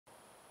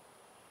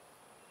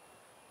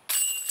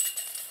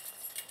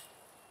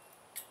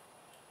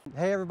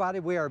Hey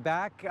everybody, we are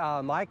back.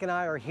 Mike and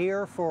I are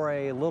here for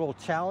a little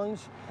challenge.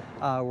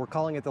 We're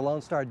calling it the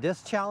Lone Star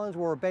Disc Challenge.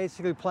 We're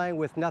basically playing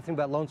with nothing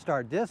but Lone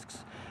Star discs.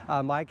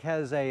 Mike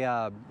has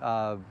a,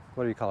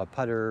 what do you call it,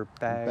 putter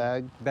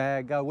bag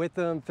with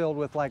them filled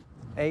with like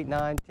 8,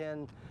 9,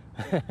 10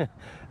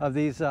 of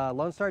these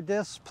Lone Star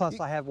discs. Plus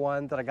I have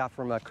one that I got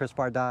from Chris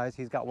Bardies.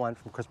 He's got one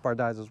from Chris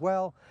Bardies as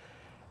well.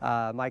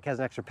 Mike has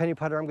an extra penny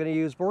putter I'm going to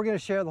use, but we're going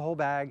to share the whole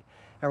bag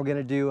and we're going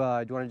to do,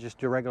 do you want to just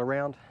do a regular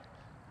round?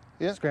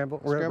 Yeah. Scramble?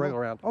 Regular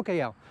round. Okay,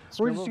 yeah.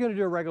 So we're just going to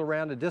do a regular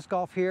round of disc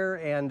golf here,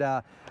 and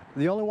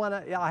the only one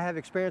I have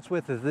experience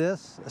with is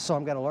this, so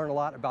I'm going to learn a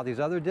lot about these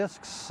other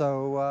discs,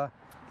 so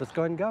let's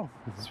go ahead and go.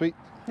 Sweet.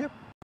 Yep.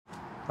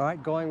 All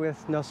right, going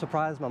with, no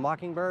surprise, my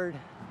Mockingbird.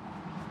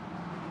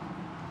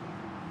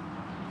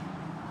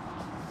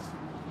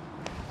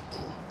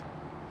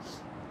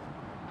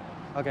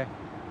 Okay.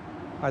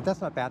 All right,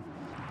 that's not bad.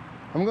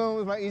 I'm going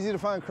with my easy to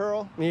find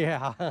curl.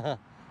 Yeah.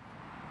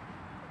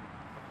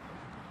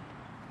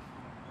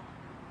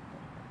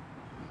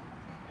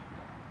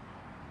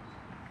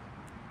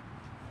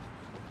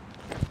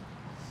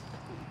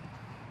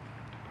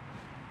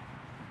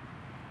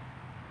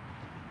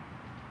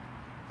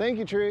 Thank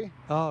you, tree.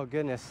 Oh,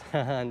 goodness.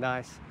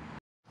 Nice.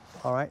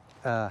 All right,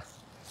 gonna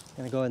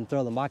go ahead and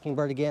throw the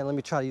Mockingbird again. Let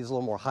me try to use a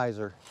little more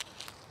hyzer.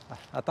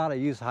 I thought I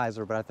used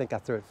hyzer, but I think I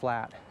threw it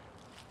flat.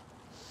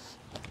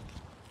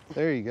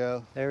 There you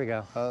go. There we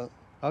go.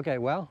 Okay,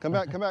 well. Come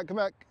back, come back, come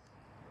back.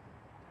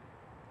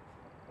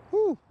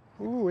 Woo.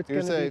 Ooh, it's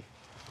You're gonna safe.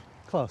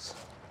 Be close.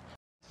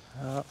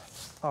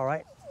 All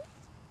right.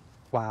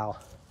 Wow.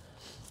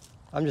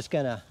 I'm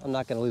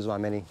not gonna lose my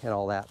mini and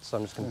all that, so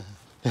I'm just gonna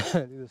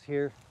do this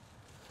here.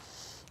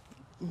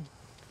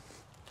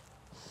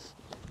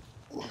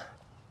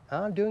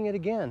 I'm doing it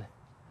again.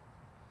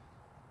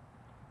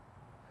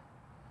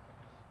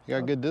 You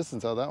got good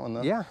distance out of that one,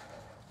 though. Yeah.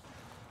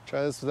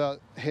 Try this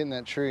without hitting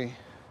that tree.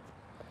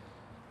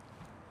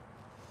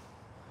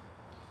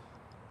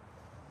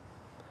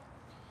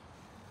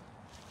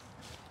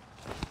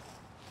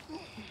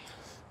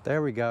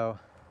 There we go.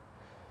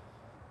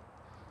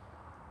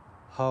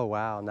 Oh,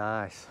 wow,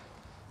 nice.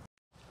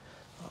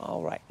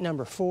 All right,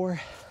 number 4.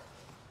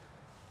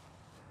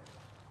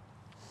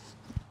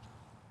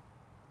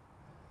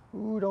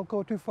 Ooh, don't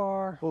go too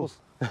far. We'll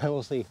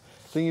see.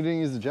 Think you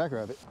didn't use the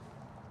jackrabbit.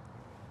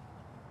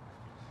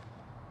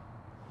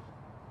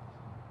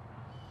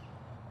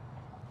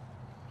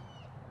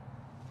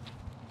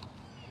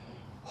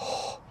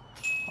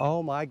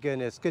 Oh my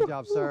goodness, good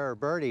job, sir.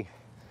 Birdie.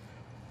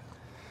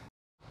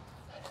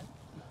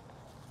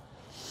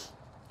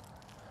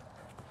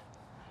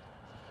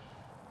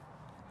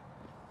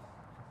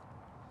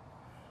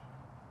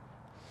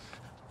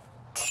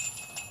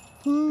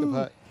 Good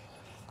putt.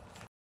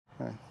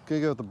 All right,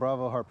 good go with the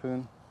Bravo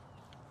Harpoon.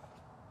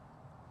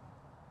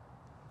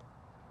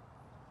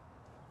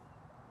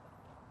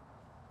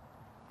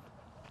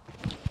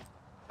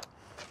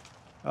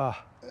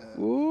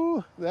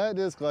 Ooh, that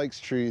disc likes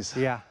trees.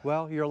 Yeah,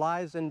 well, your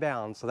lie's in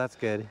bounds, so that's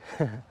good.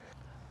 All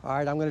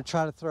right, I'm going to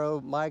try to throw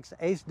Mike's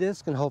ace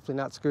disc and hopefully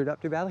not screw it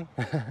up too badly.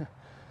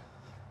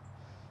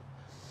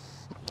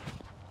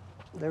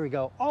 There we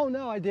go. Oh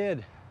no, I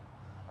did.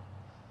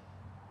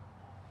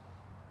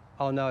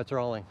 Oh no, it's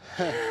rolling.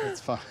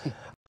 It's fine.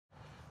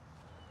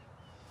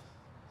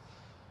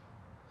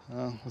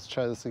 Let's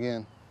try this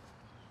again.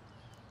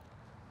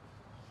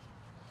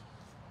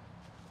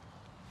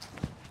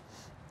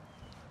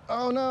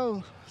 Oh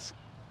no!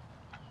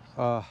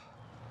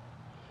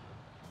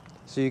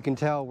 So you can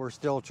tell we're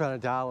still trying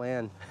to dial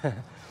in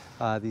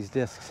these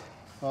discs.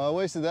 Oh, I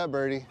wasted that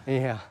birdie.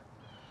 Yeah.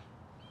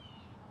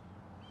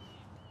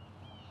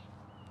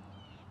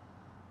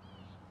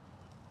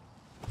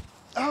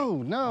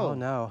 Oh no! Oh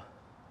no.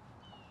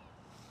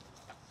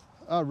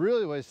 I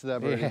really wasted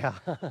that birdie. Yeah.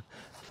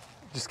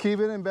 Just keep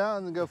it in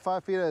bounds and go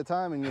 5 feet at a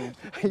time and you'll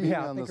be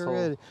Yeah, on I think this we're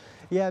hole. good.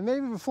 Yeah,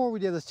 maybe before we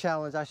did this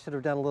challenge, I should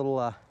have done a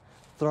little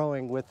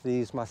throwing with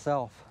these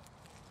myself.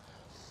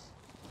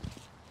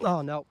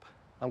 Oh, nope.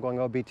 I'm going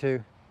to go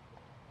B2.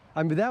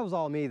 I mean, that was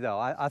all me, though.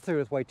 I threw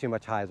with way too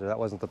much hyzer. That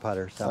wasn't the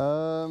putter,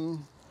 so.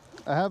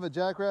 I have a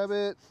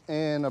jackrabbit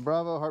and a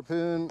Bravo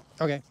Harpoon.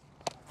 Okay.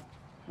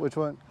 Which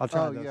one? I'll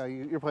try Oh, those. yeah,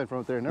 you're playing from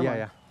up there. Never mind.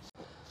 Yeah.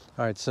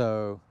 All right,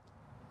 so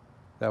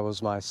that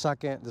was my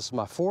second. This is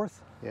my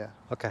 4th? Yeah.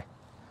 Okay.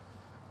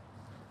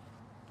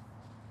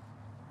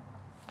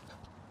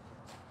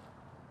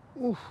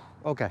 Ooh,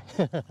 okay.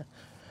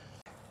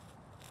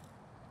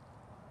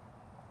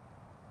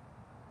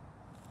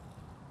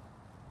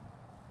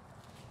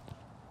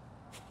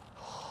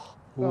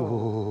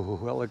 Ooh,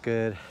 that looked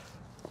good.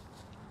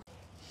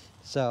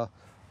 So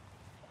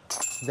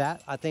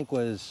that I think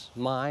was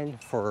mine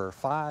for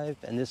 5,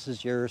 and this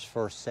is yours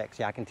for 6.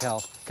 Yeah, I can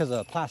tell because of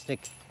the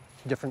plastic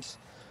difference.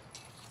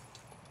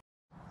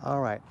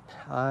 All right,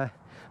 I'm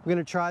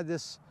gonna try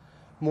this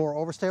more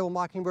overstable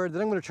Mockingbird.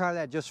 Then I'm gonna try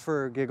that just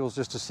for giggles,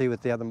 just to see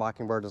what the other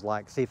Mockingbird is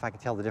like, see if I can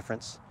tell the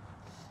difference.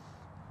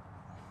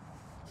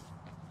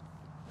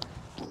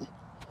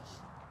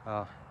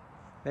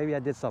 Maybe I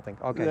did something.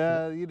 Okay.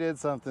 Yeah, you did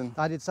something.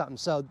 I did something.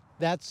 So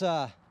that's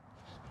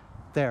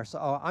there.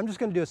 So I'm just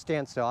going to do a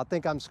standstill. I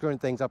think I'm screwing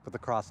things up with the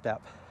cross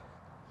step.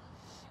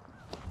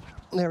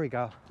 There we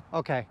go.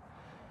 Okay.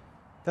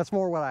 That's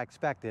more what I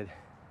expected.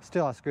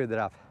 Still, I screwed it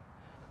up.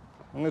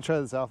 I'm going to try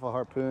this Alpha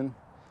Harpoon.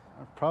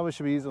 I probably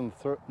should be using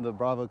the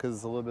Bravo because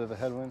it's a little bit of a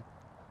headwind.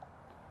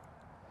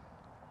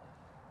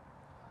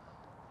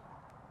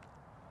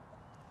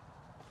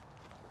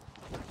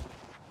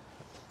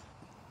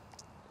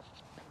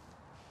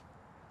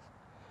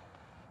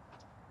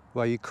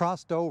 Well, you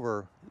crossed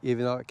over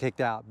even though it kicked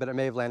out, but it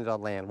may have landed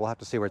on land. We'll have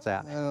to see where it's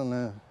at. I don't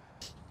know.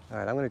 All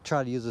right, I'm going to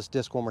try to use this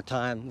disc one more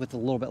time with a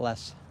little bit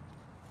less.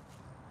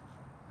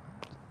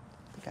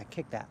 I think I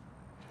kicked that.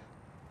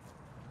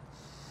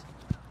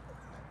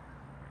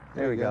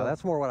 There we go.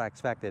 That's more what I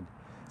expected.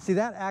 See,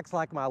 that acts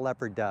like my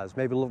Leopard does,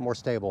 maybe a little more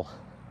stable.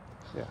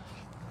 Yeah.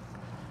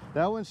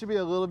 That one should be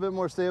a little bit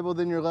more stable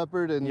than your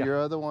Leopard, and your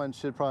other one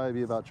should probably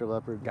be about your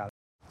Leopard. Got it.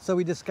 So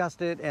we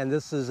discussed it, and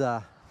this is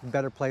a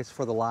better place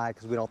for the lie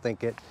because we don't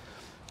think it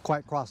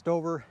quite crossed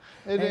over.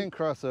 It didn't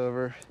cross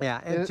over.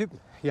 Yeah, and it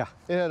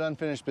had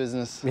unfinished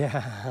business.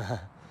 Yeah.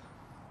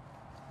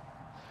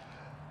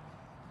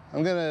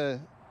 I'm gonna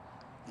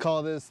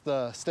call this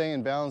the stay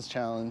in bounds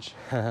challenge.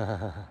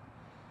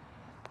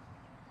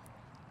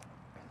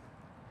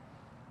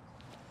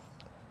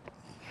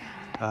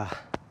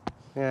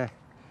 Yeah.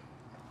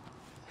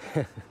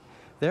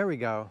 There we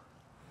go.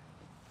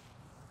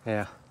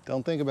 Yeah.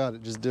 Don't think about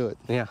it, just do it.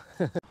 Yeah.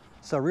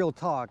 So real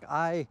talk,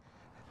 I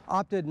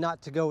opted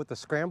not to go with the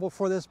scramble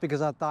for this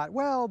because I thought,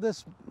 well,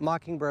 this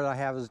Mockingbird I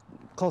have is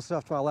close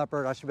enough to my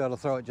Leopard, I should be able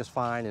to throw it just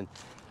fine, and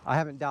I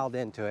haven't dialed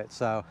into it,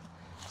 so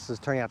this is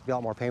turning out to be a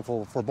lot more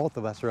painful for both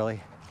of us, really.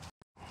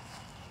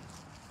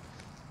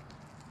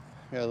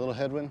 Yeah, a little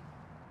headwind.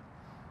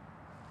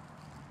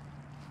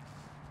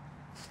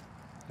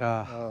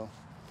 Oh.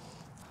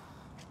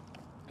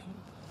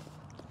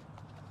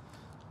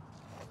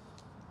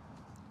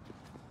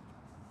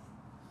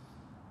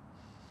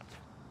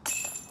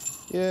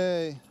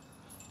 Yay.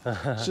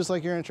 It's just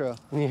like your intro.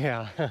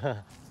 Yeah.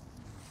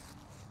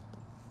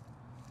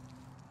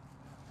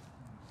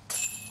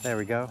 There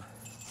we go.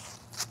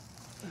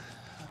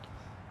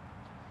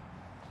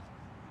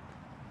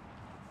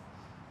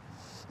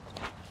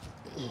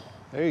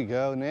 There you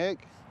go,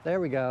 Nick. There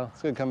we go.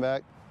 It's gonna come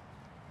back.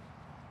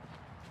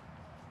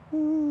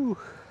 Woo.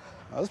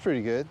 That was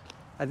pretty good.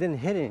 I didn't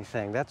hit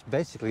anything. That's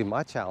basically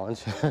my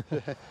challenge.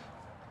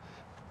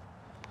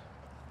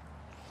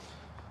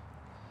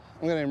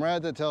 I'm gonna aim right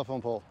at that telephone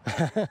pole.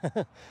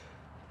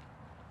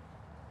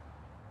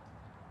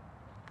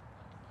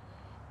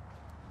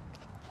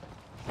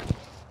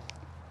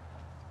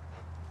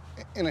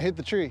 And I hit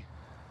the tree.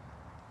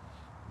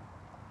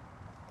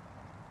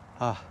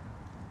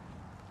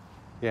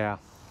 Yeah.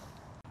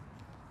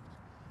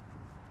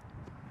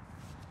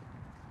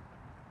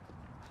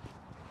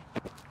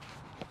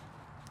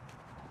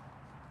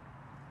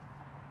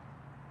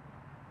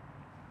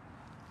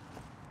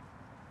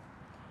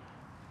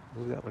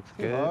 Ooh, that looks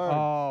good. Hard.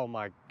 Oh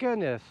my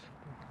goodness.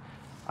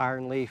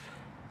 Iron leaf.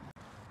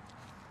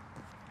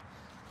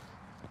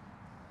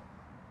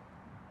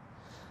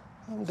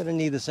 I'm gonna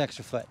need this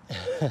extra foot.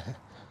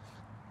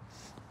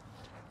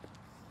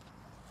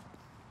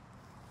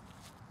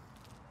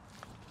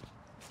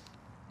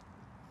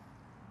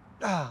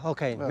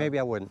 Okay, Oh. maybe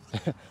I wouldn't.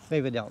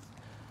 Maybe I don't.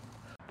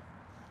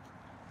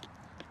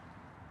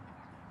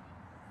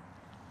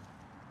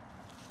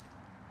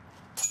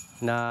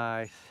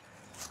 Nice.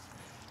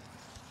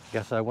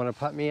 Guess I want to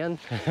put me in.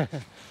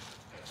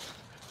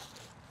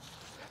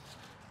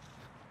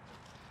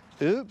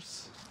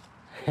 Oops.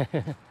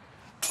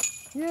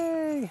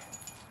 Yay!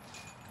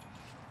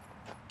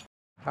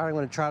 All right, I'm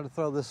going to try to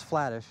throw this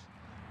flattish,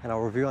 and I'll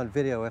review on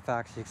video if I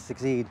actually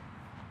succeed.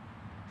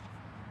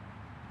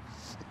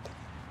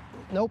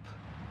 Nope.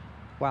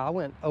 Wow, I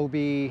went OB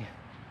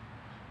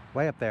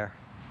way up there.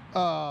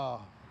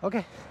 Oh.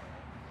 Okay.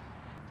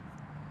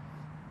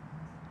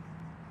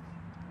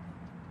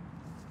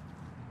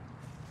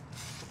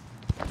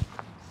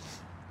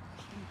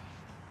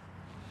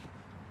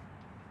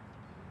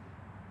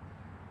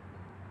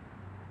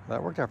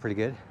 That worked out pretty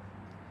good.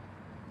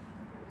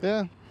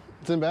 Yeah,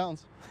 it's in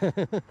bounds.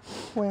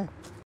 Where?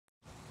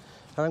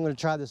 I'm going to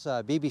try this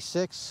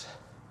BB6.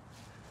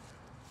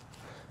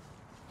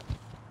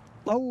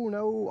 Oh,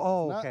 no.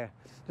 Oh, okay.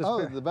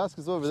 Oh, the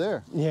basket's over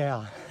there.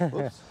 Yeah.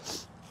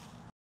 Whoops.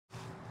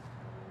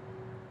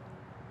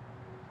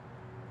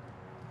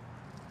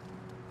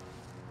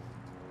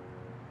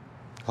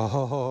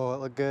 Oh, it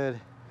looked good.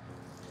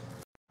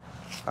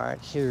 All right,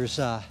 here's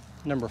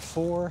number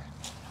 4.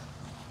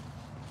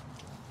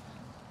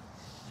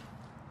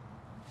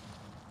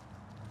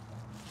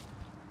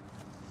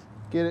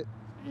 Get it?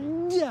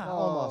 Yeah, Oh.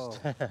 almost.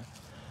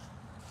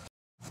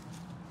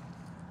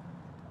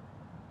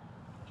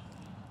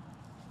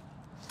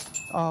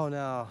 Oh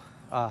no.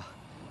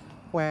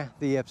 Well,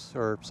 the yips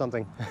or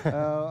something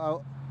I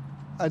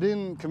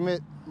didn't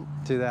commit.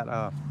 to that.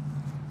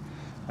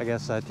 I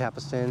guess tap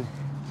us in.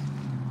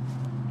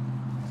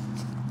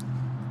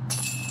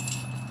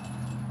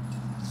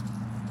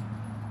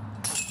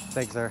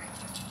 Thanks, sir.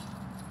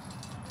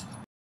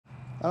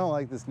 I don't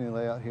like this new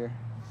layout here.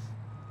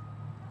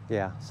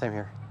 Yeah, same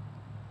here.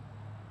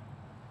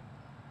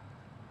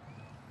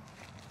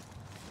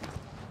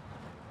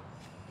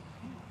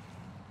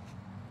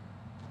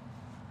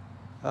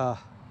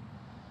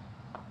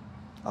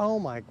 Oh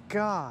my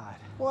God.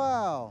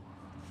 Wow.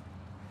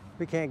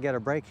 We can't get a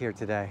break here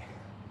today.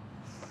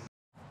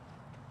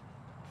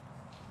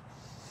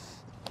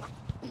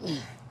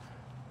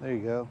 There you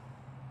go.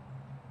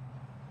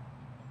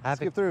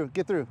 Happy? Get through,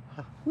 get through.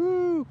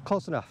 Woo,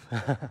 close enough.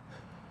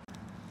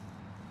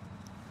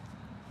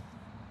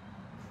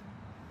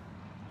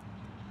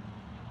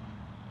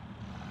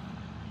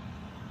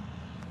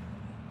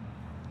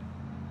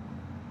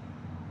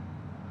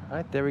 All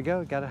right, there we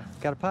go. Got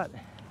a putt.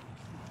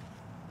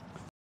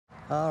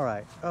 All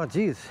right. Oh,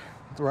 geez.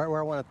 Right where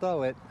I want to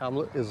throw it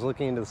is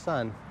looking into the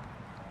sun.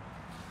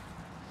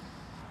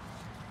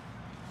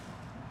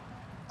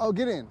 Oh,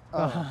 get in.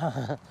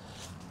 Oh.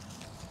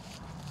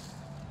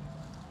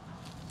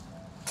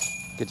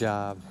 Good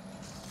job.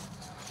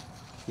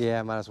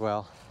 Yeah, might as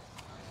well.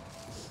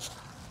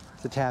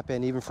 It's a tap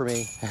in even for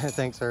me.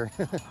 Thanks, sir.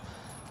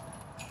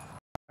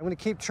 I'm going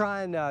to keep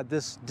trying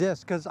this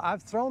disc because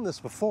I've thrown this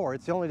before.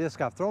 It's the only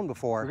disc I've thrown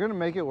before. We're going to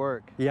make it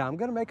work. Yeah, I'm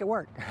going to make it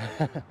work.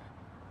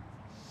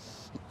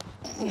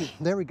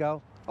 There we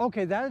go.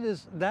 Okay, that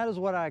is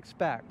what I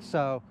expect.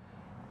 So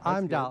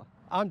I'm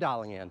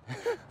dialing in.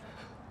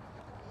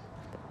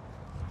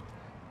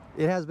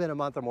 It has been a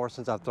month or more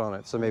since I've thrown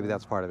it, so maybe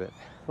that's part of it.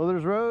 Well,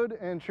 there's road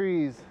and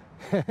trees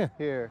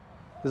here.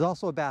 There's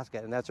also a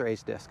basket, and that's our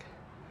ace disc.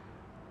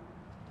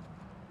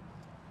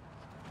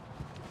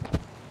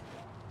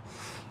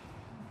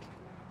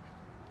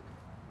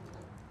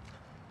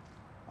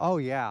 Oh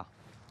yeah,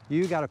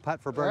 you got a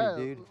putt for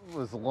birdie, dude. That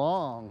was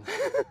long.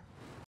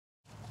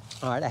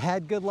 All right, I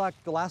had good luck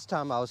the last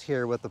time I was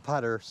here with the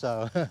putter,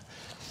 so I'm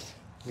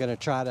gonna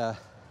try to.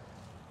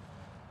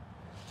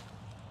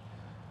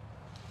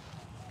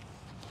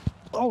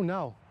 Oh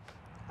no,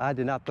 I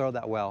did not throw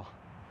that well.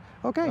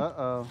 Okay.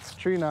 Uh-oh,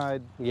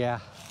 tree-eyed. Yeah.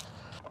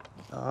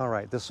 All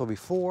right, this will be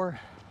 4.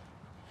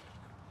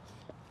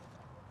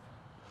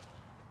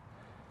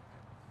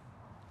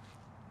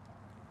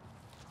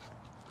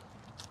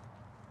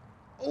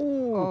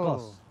 Ooh,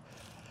 close.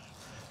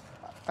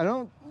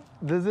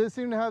 Does it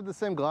seem to have the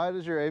same glide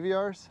as your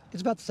AVRs?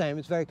 It's about the same,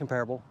 it's very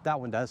comparable. That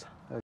one does.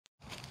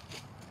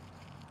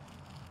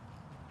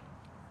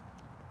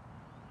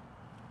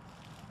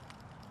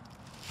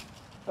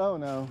 Oh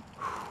no.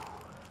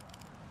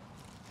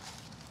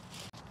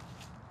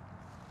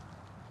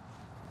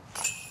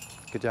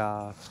 Good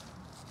job.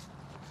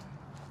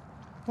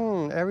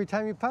 Every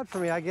time you putt for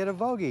me, I get a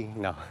bogey.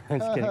 No, I'm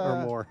just kidding,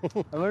 or more.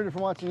 I learned it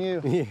from watching you.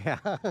 Yeah,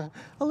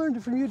 I learned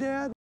it from you,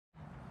 Dad.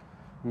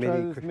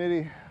 Try this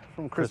Middy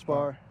from Chris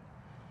Bar.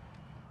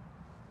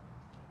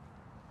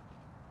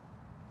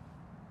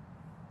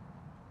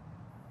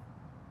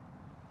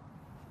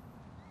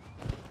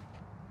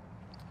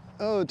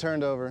 Oh, it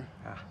turned over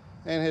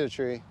and hit a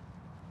tree.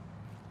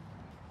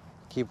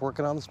 Keep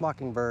working on this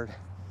Mockingbird.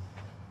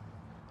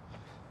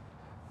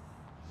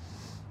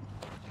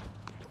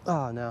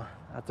 Oh no,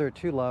 I threw it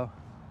too low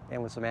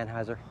and with some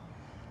anhyzer.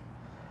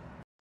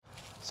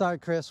 Sorry,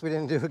 Chris, we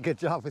didn't do a good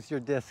job with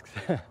your discs.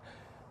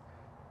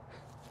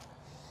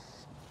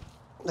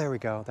 There we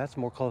go. That's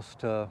more close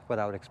to what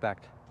I would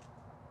expect.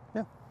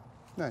 Yeah,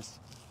 nice.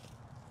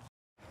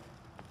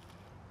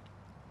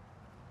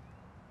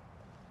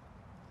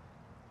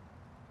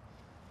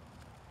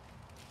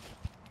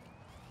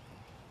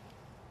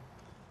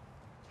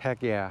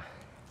 Heck yeah.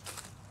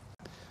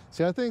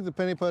 See, I think the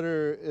penny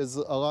putter is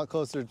a lot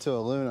closer to a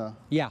Luna.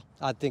 Yeah,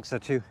 I think so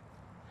too.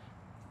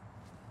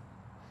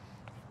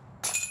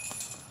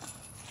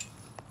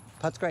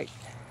 Putt's great.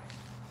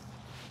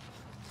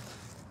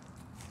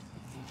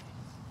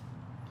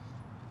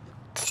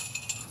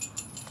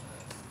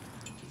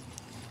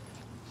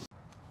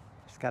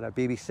 It's got a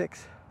BB6.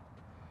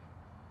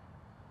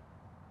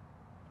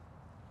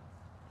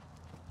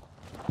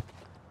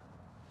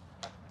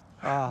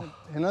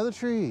 Another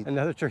tree.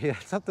 Another tree.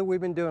 That's something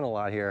we've been doing a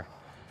lot here.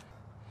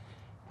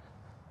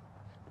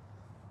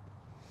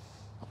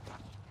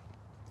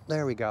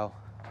 There we go.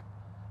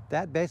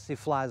 That basically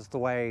flies the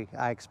way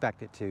I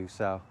expect it to,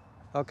 so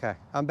okay,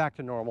 I'm back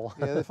to normal.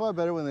 Yeah, they fly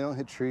better when they don't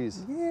hit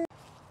trees. Yeah.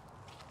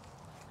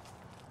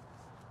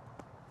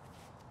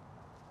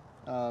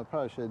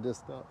 Probably should have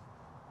disced up.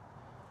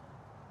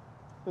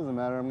 Doesn't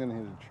matter, I'm gonna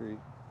hit a tree.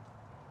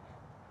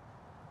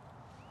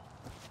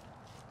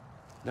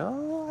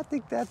 No, I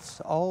think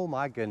that's, oh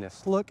my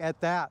goodness, look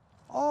at that.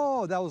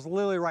 Oh, that was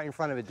literally right in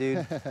front of it,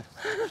 dude.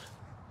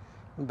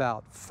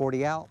 About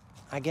 40 out,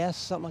 I guess,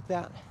 something like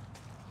that.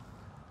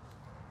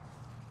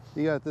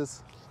 You got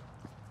this.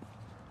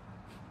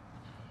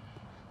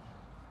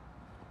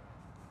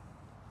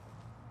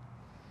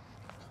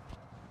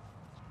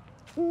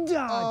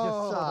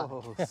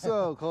 Oh,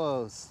 so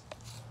close.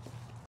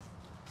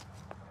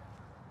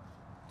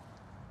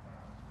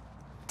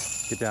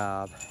 Good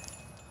job.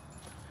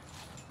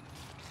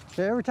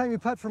 Every time you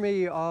putt for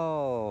me,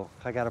 oh,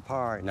 I got a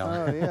par. No.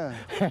 Oh, yeah.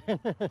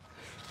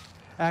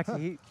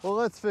 Actually, Well,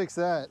 let's fix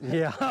that.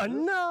 yeah.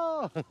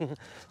 No.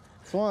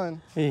 It's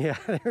one. Yeah,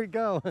 there we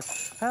go.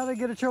 How did I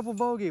get a triple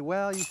bogey?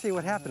 Well, you see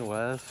what happened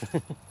was.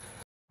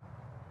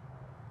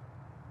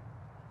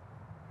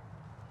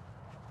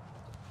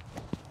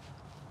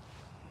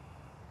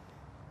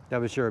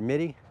 That was your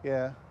Middy?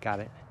 Yeah.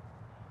 Got it.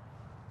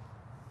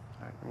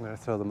 All right, I'm gonna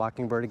throw the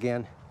Mockingbird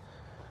again.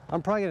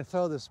 I'm probably gonna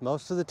throw this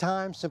most of the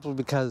time simply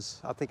because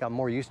I think I'm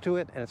more used to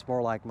it and it's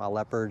more like my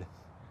leopard.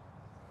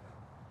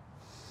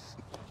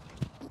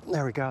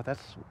 There we go,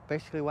 that's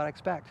basically what I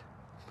expect.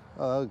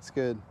 Oh, that looks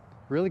good.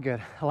 Really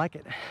good, I like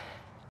it.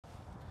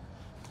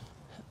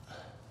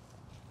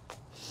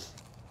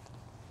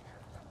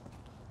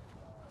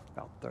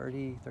 About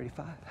 30,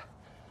 35.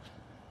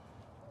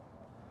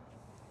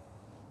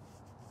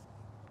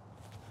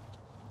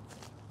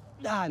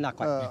 Ah, not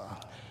quite.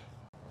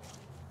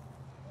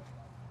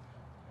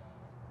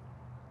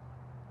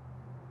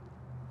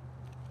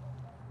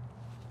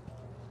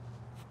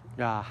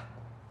 Ah.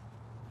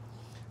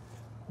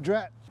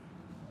 Drat.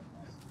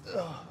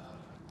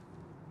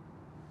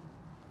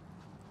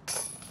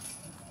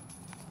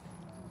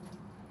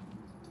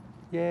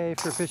 Yay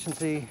for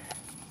efficiency.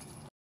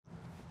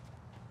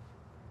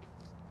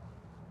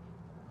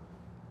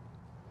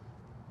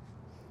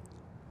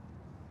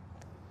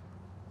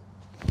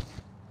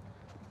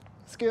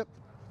 Skip.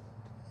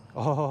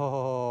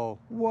 Oh,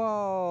 whoa.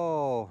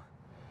 All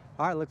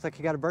right, looks like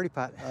you got a birdie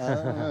putt. I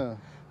don't know.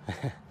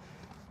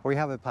 Or you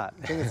have a putt.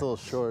 I think it's a little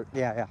short.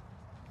 Yeah, yeah.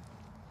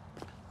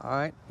 All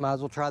right, might as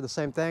well try the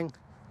same thing.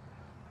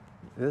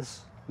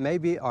 This may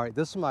be, all right,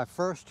 this is my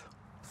first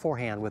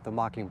forehand with the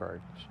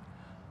Mockingbird.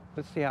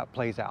 Let's see how it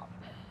plays out.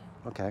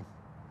 Okay.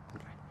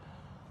 Okay.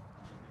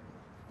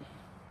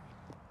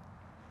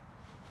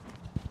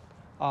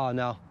 Oh,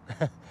 no.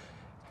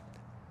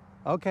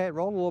 Okay, it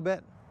rolled a little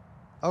bit.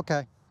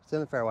 Okay, it's in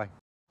the fairway.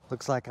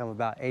 Looks like I'm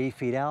about 80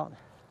 feet out.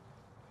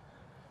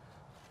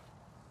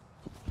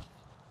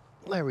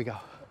 There we go.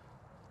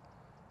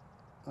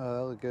 Oh,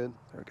 that looked good.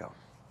 There we go.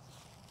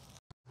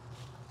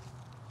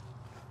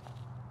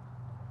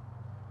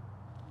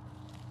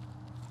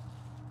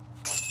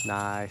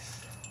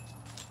 Nice.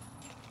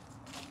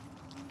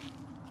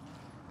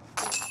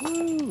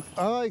 Woo!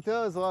 I like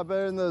those a lot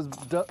better than those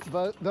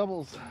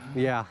doubles.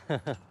 Yeah.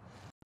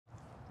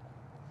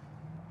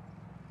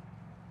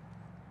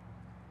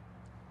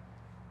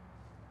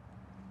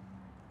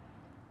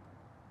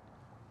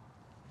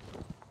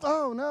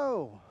 Oh,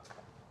 no.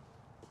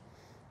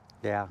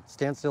 Yeah,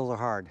 standstills are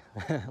hard,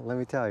 let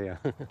me tell you.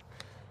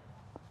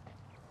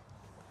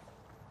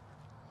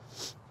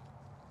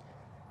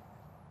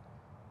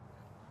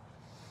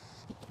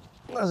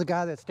 As a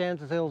guy that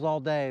stands stills all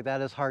day,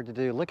 that is hard to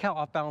do. Look how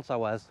off balance I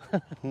was.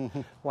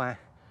 Why?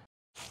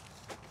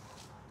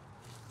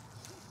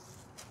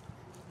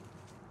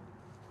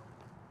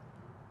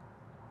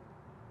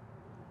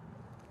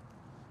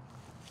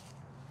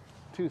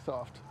 Too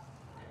soft.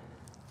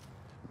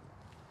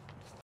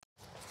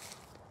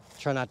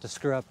 Try not to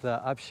screw up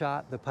the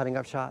upshot, the putting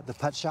upshot, the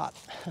putt shot.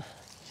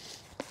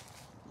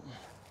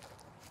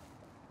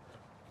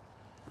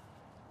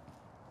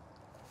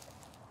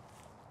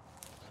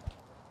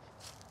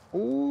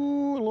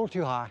 Ooh, a little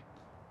too high,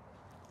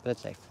 but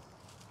it's safe.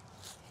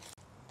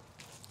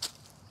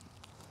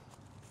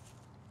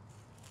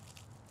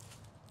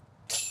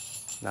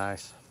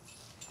 Nice.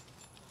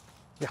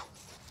 Yeah.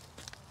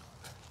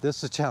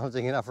 This is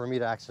challenging enough for me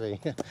to actually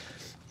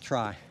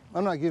try.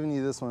 I'm not giving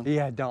you this one.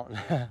 Yeah, don't.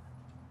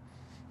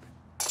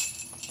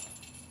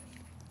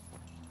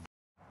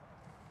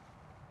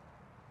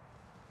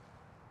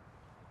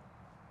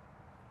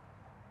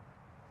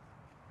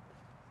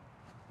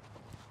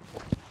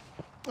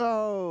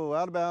 Oh,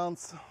 out of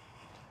bounds.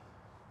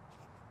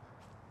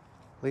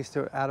 At least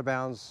they're out of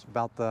bounds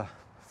about the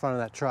front of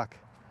that truck.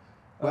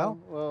 Well,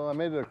 well, I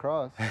made it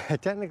across.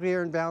 technically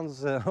you're in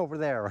bounds over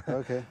there.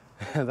 Okay.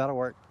 That'll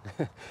work.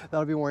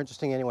 That'll be more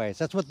interesting anyways.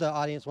 That's what the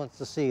audience wants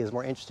to see, is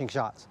more interesting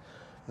shots.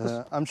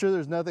 I'm sure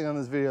there's nothing on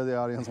this video the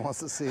audience wants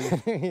to see.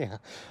 Yeah.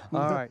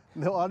 All right.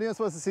 The audience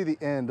wants to see the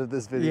end of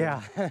this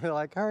video. Yeah.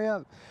 Like, hurry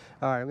up.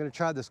 All right, I'm going to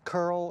try this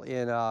curl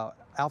in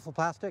Alpha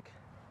Plastic.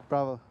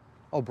 Bravo.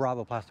 Oh,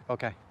 Bravo Plastic.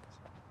 Okay.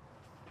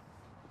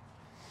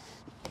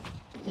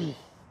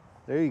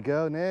 There you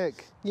go,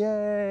 Nick.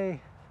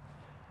 Yay.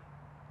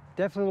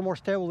 Definitely a little more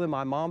stable than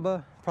my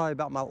Mamba. Probably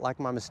about like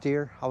my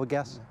Mystere, I would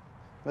guess.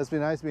 Must be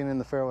nice being in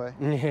the fairway.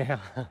 Yeah.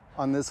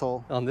 On this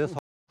hole. On this hole.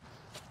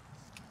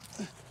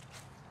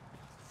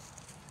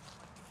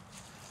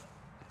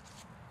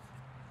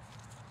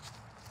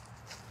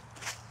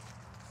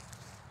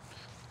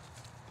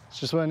 It's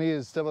just what I need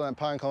is step on that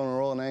pine cone and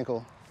roll an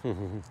ankle.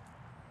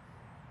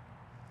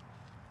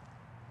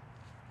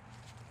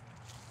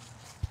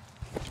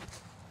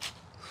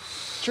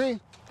 Tree.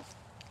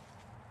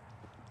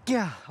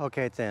 Yeah,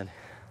 okay, it's in.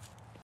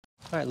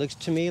 All right, looks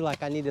to me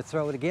like I need to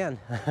throw it again.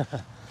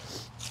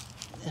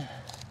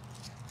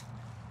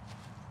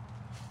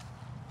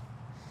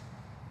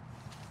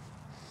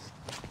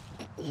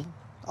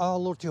 Oh, a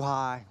little too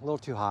high, a little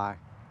too high.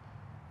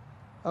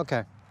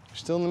 Okay. You're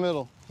still in the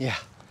middle. Yeah.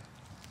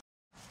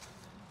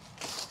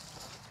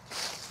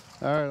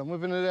 All right, I'm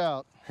whipping it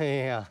out.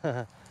 Yeah.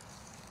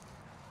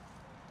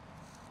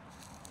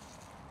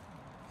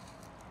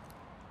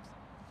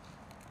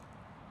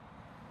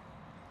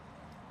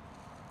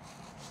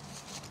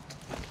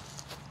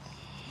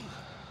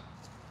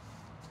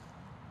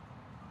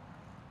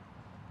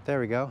 There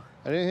we go.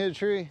 I didn't hit a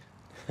tree.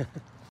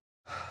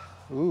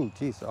 Ooh,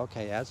 geez.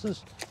 Okay, yeah, this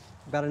is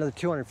about another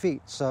 200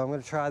 feet. So I'm going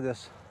to try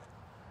this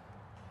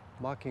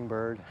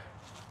Mockingbird.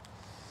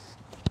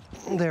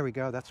 There we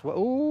go. That's what.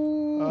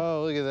 Ooh.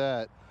 Oh, look at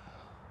that.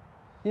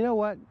 You know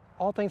what?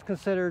 All things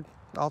considered,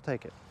 I'll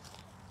take it.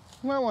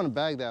 You might want to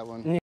bag that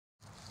one. Yeah.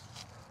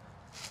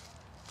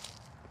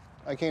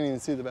 I can't even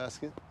see the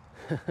basket.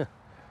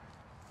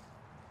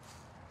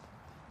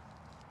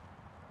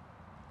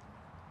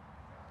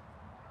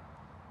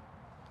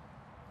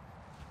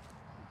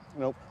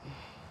 Nope.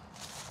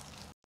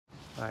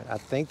 All right, I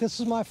think this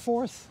is my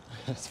fourth.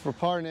 It's for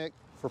par, Nick.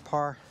 For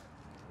par.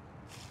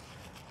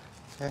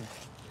 Okay.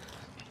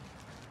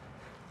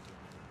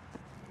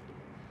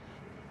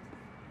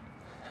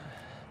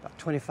 About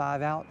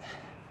 25 out.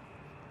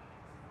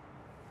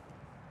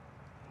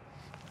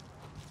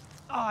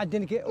 Oh, I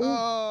didn't get, ooh,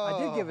 I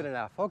did give it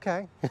enough,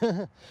 okay.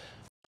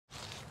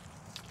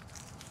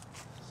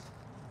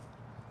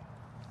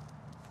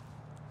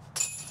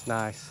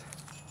 Nice.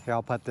 Here,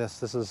 I'll put this.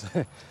 This is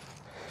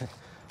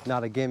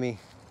not a gimme.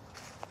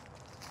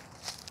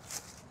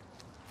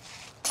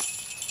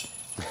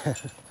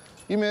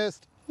 You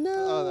missed. No.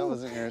 Oh, that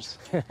wasn't yours.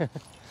 All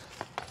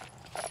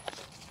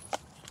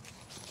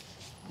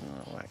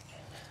right.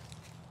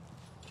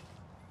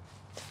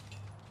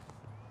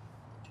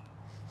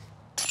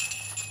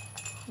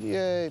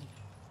 Yay.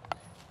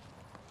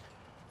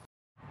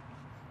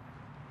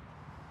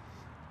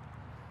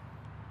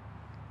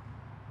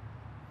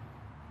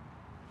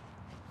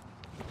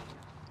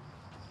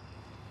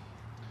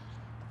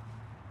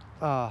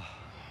 Oh,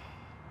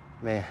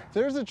 man.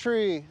 There's a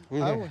tree.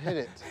 I will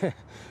hit it.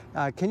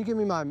 Can you give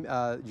me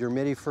my your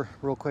Middy for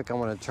real quick? I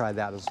want to try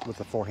that with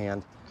the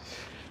forehand.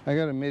 I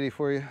got a Middy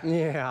for you.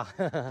 Yeah.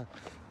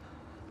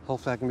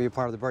 Hopefully I can be a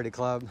part of the birdie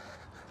club.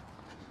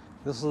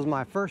 This is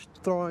my first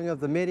throwing of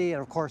the Middy,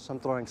 and of course I'm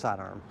throwing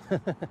sidearm.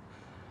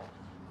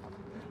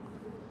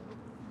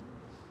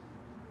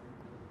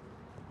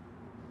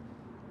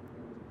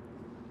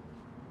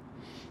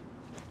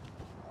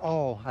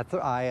 Oh,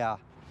 I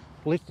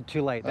released it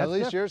too late. At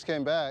least yours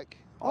came back.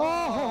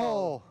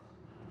 Oh!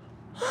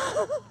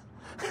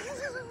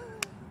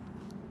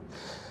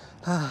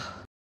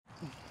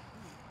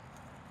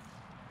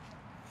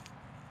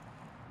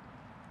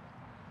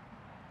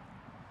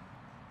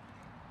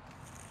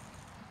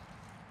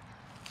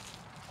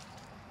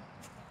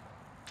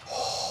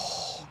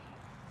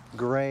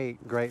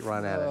 Great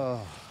run at it.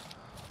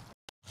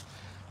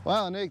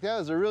 Wow, Nick, that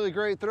was a really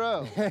great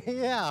throw.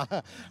 Yeah.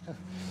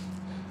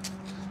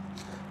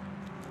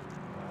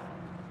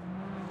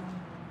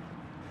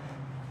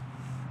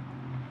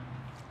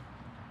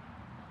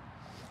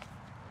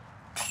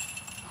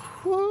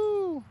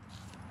 Woo!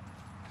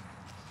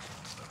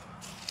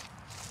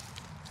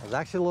 I was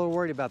actually a little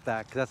worried about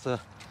that because that's the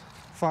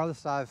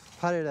farthest I've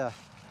putted a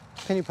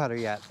penny putter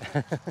yet.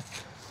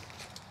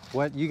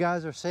 What you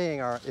guys are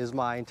seeing is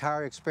my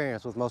entire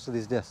experience with most of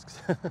these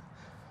discs.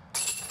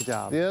 Good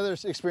job. The other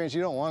experience you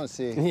don't want to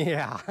see.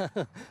 Yeah.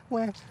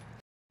 Well,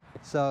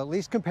 so at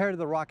least compared to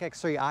the Rock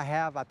X3 I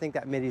have, I think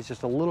that Middy is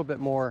just a little bit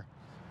more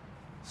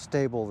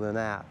stable than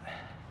that.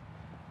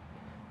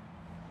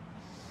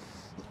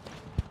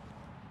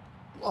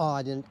 Oh,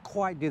 I didn't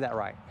quite do that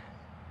right,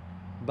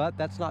 but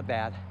that's not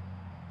bad.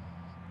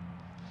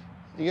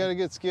 You got a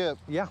good skip.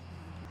 Yeah.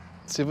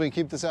 See if we can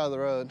keep this out of the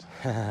road.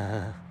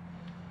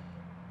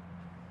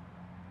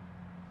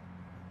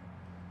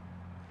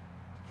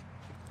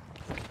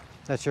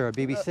 That's your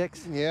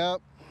BB6?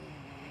 Yep.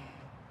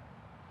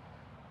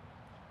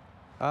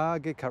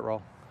 Good cut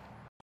roll.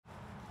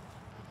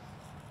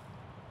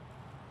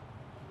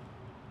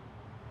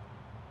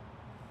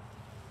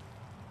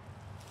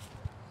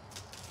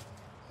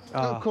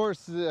 Of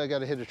course, I got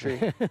to hit a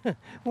tree.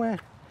 Well.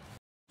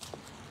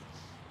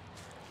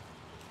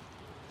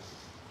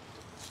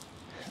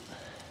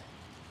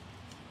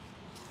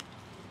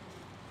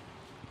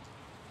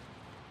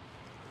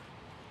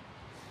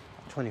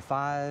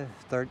 $25,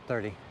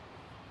 30.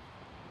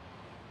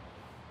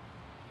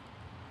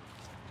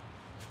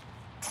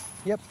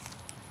 Yep.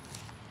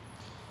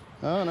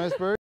 Oh, nice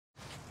bird.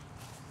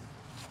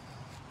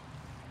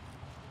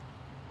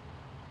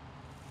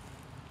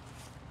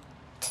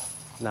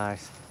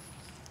 Nice.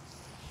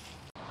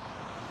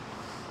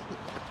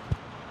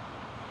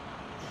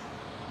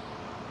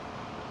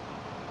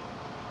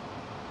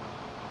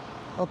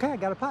 Okay, I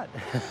got a putt.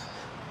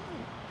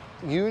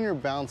 You and your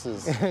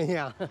bounces.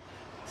 Yeah.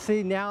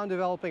 See, now I'm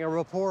developing a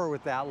rapport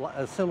with that,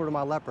 similar to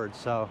my leopard,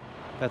 so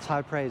that's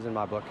high praise in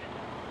my book.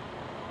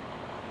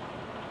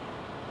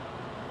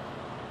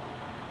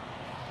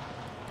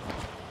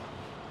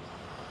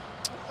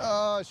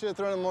 Oh, I should have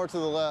thrown it more to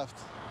the left.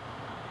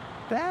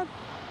 That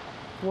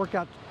worked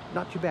out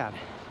not too bad.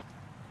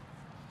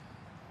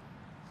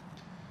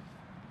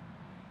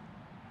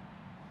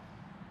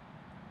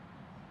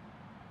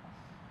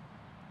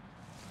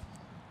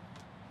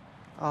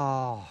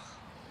 Oh.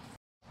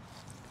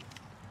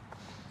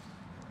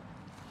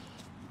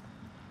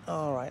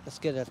 All right, let's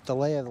get at the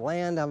lay of the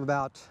land. I'm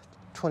about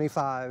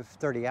 25,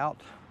 30 out,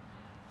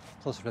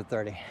 closer to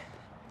 30.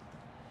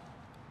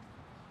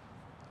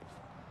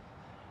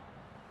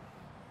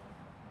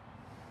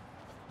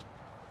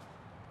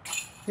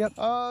 Yep.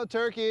 Oh,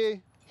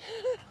 turkey.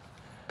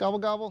 Gobble,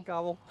 gobble.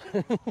 Gobble.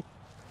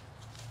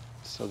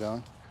 Still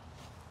going.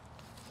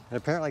 And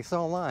apparently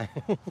so am I.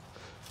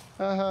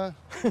 Uh-huh.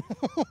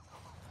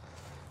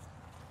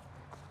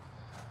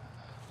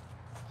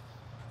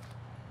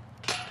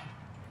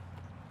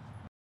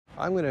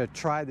 I'm gonna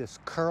try this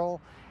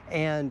curl,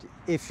 and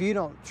if you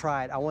don't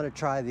try it, I want to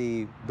try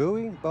the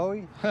Bowie.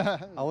 I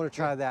want to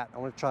try that. I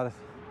want to try to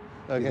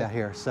do that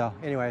here. So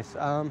anyways,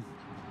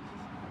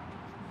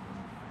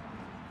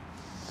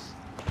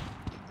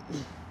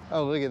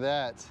 oh, look at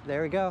that.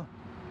 there we go.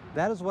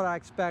 That is what I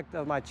expect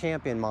of my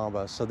champion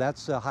Mamba, so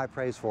that's high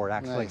praise for it,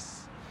 actually.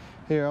 Nice.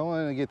 Here, I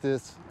want to get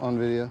this on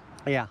video.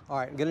 Yeah, all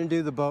right, I'm gonna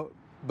do the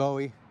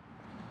Bowie.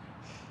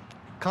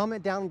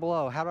 Comment down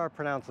below, how do I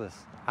pronounce this?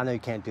 I know you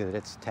can't do that,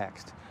 it's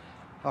text.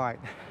 All right.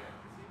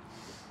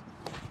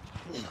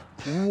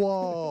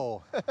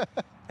 Whoa.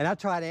 And I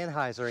tried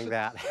Anheuser-ing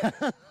that.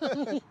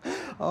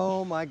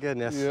 Oh my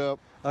goodness. Yep.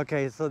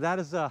 Okay, so that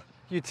is a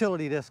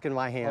utility disc in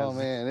my hands. Oh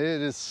man, it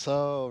is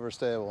so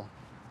overstable.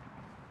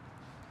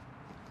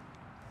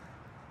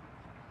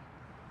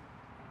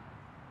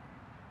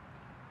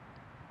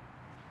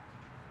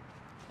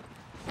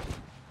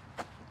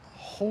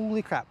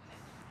 Holy crap.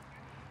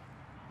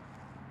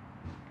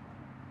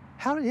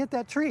 How did it hit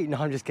that tree? No,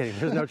 I'm just kidding.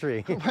 There's no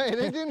tree. Wait,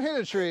 it didn't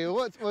hit a tree.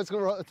 What's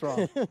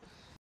wrong?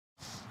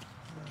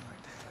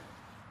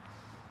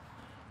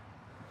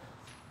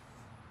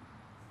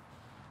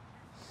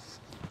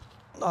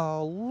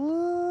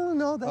 Oh,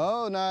 no, that's,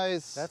 Oh,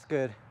 nice. that's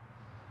good.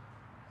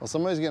 Well,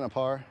 somebody's getting a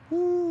par.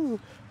 Woo.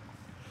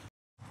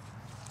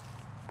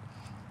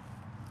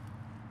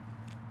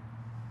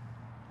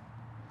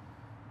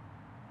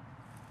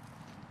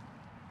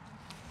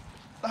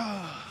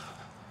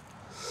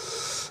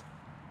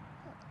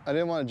 I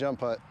didn't want to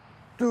jump putt.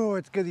 Oh,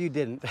 it's good that you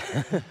didn't.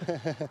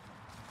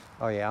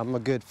 Oh yeah, I'm a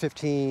good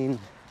 15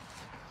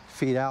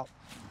 feet out.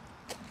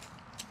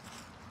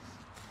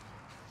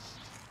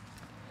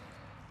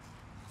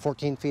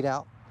 14 feet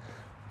out.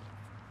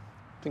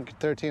 I think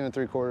 13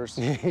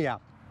 3/4. Yeah.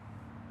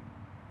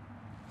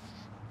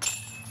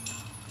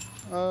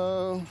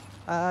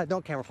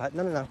 Don't camera flat.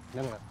 No, no, no,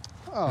 no, no, no.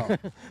 Oh.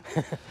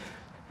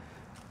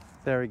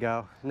 There we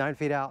go. 9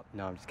 feet out.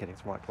 No, I'm just kidding.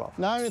 It's more like 12.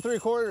 9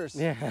 3/4.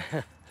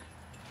 Yeah.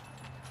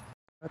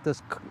 But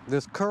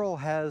this curl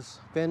has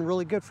been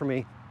really good for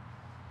me.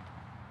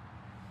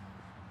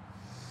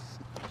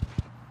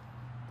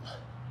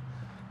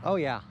 Oh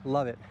yeah,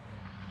 love it.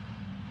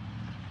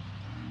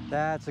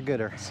 That's a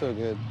gooder. So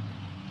good.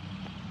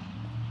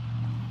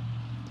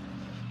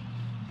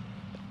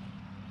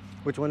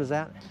 Which one is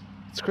that?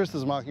 It's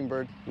Chris's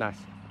Mockingbird. Nice.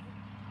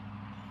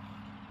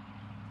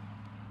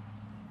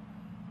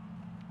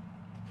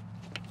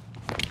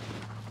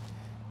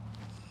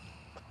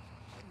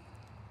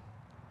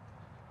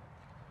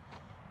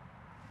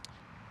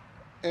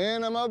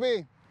 And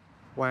MLB.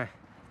 Why?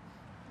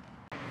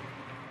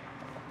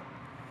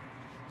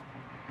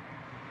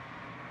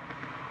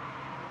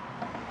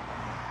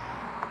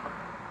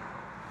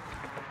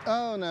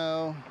 Oh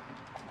no.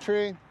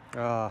 Tree.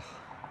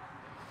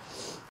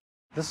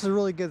 This is a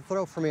really good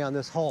throw for me on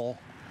this hole.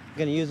 I'm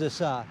gonna use this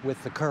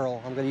with the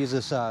curl. I'm gonna use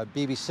this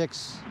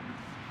BB6.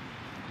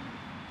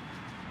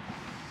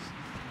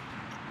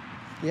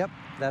 Yep,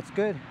 that's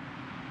good.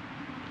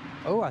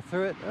 Oh, I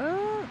threw it.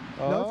 No,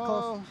 it's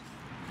close.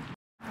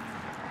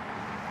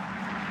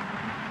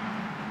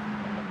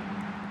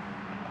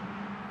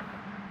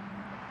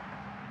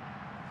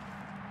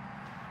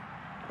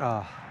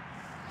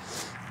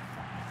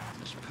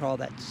 Just put all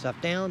that stuff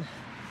down.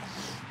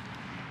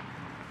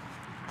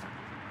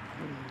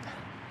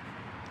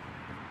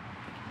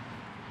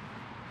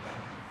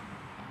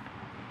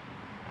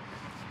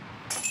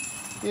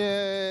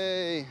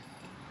 Yay.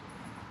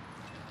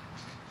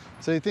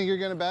 So you think you're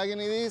gonna bag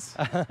any of these?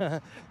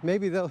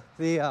 Maybe the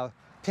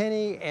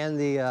penny and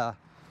the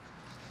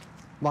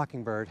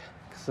Mockingbird,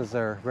 since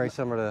they're very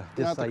similar to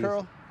this. Not the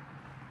curl?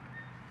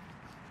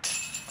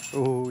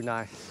 Ooh,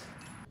 nice.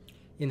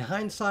 In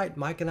hindsight,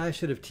 Mike and I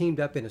should have teamed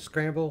up in a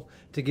scramble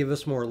to give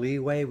us more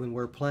leeway when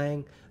we're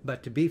playing,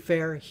 but to be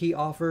fair, he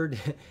offered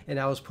and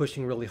I was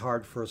pushing really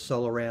hard for a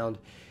solo round,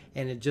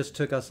 and it just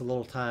took us a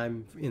little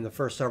time in the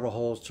first several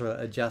holes to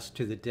adjust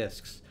to the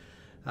discs.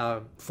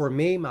 For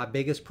me, my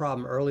biggest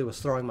problem early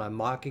was throwing my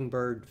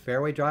Mockingbird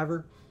fairway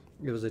driver.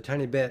 It was a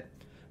tiny bit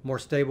more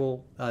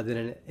stable than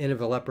an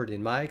Innova Leopard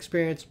in my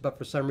experience, but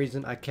for some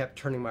reason I kept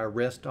turning my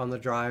wrist on the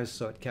drives,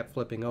 so it kept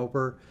flipping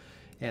over.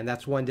 and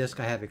that's one disc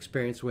I have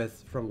experience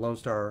with from Lone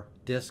Star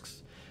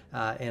Discs,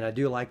 and I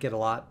do like it a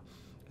lot.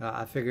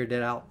 I figured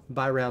it out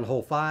by around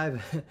hole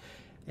 5,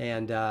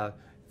 and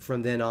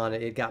from then on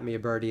it got me a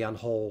birdie on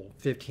hole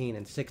 15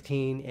 and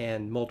 16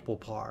 and multiple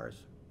pars.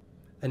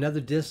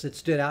 Another disc that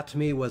stood out to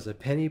me was a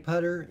penny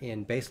putter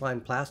in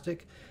baseline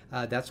plastic.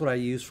 That's what I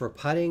use for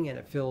putting, and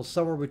it feels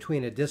somewhere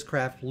between a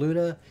Discraft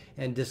Luna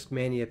and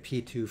Discmania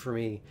P2 for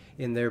me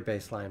in their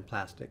baseline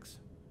plastics.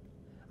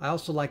 I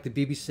also like the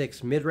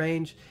BB6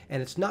 mid-range,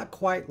 and it's not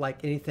quite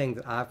like anything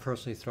that I've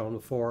personally thrown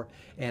before,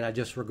 and I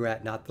just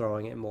regret not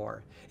throwing it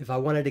more. If I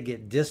wanted to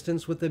get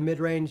distance with the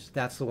mid-range,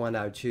 that's the one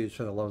I would choose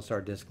for the Lone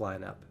Star disc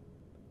lineup.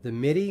 The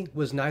Middy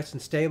was nice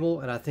and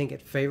stable, and I think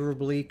it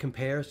favorably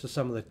compares to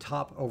some of the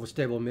top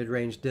overstable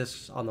mid-range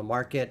discs on the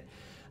market,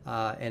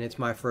 and it's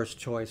my first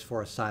choice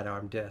for a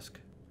sidearm disc.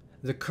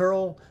 The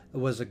Curl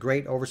was a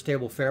great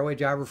overstable fairway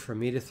driver for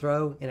me to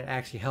throw, and it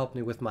actually helped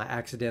me with my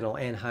accidental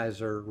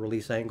Anheuser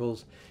release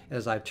angles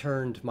as I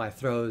turned my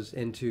throws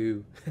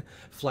into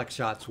flex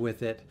shots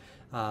with it,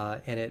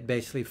 and it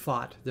basically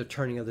fought the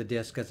turning of the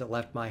disc as it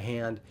left my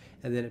hand,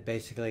 and then it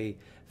basically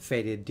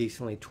faded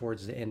decently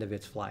towards the end of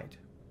its flight.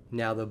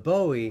 Now the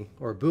Bowie,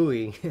 or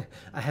Bowie,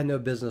 I had no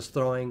business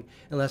throwing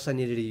unless I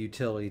needed a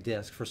utility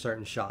disc for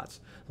certain shots,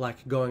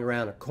 like going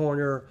around a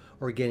corner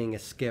or getting a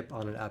skip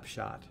on an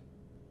upshot.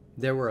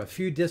 There were a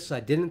few discs I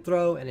didn't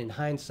throw, and in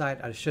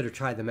hindsight I should have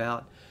tried them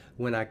out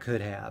when I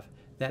could have.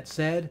 That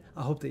said,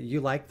 I hope that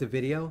you liked the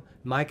video.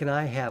 Mike and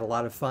I had a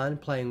lot of fun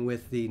playing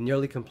with the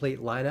nearly complete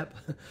lineup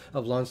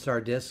of Lone Star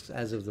discs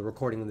as of the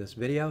recording of this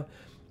video.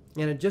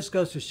 And it just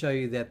goes to show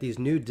you that these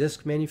new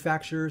disc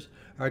manufacturers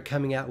are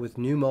coming out with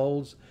new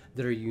molds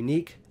that are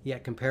unique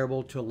yet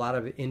comparable to a lot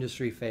of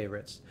industry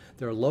favorites.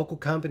 They're a local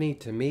company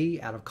to me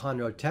out of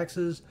Conroe,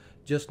 Texas,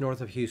 just north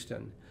of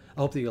Houston.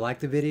 I hope that you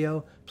liked the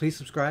video. Please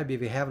subscribe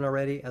if you haven't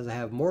already, as I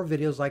have more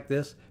videos like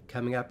this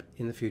coming up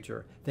in the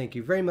future. Thank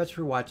you very much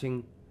for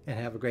watching, and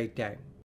have a great day.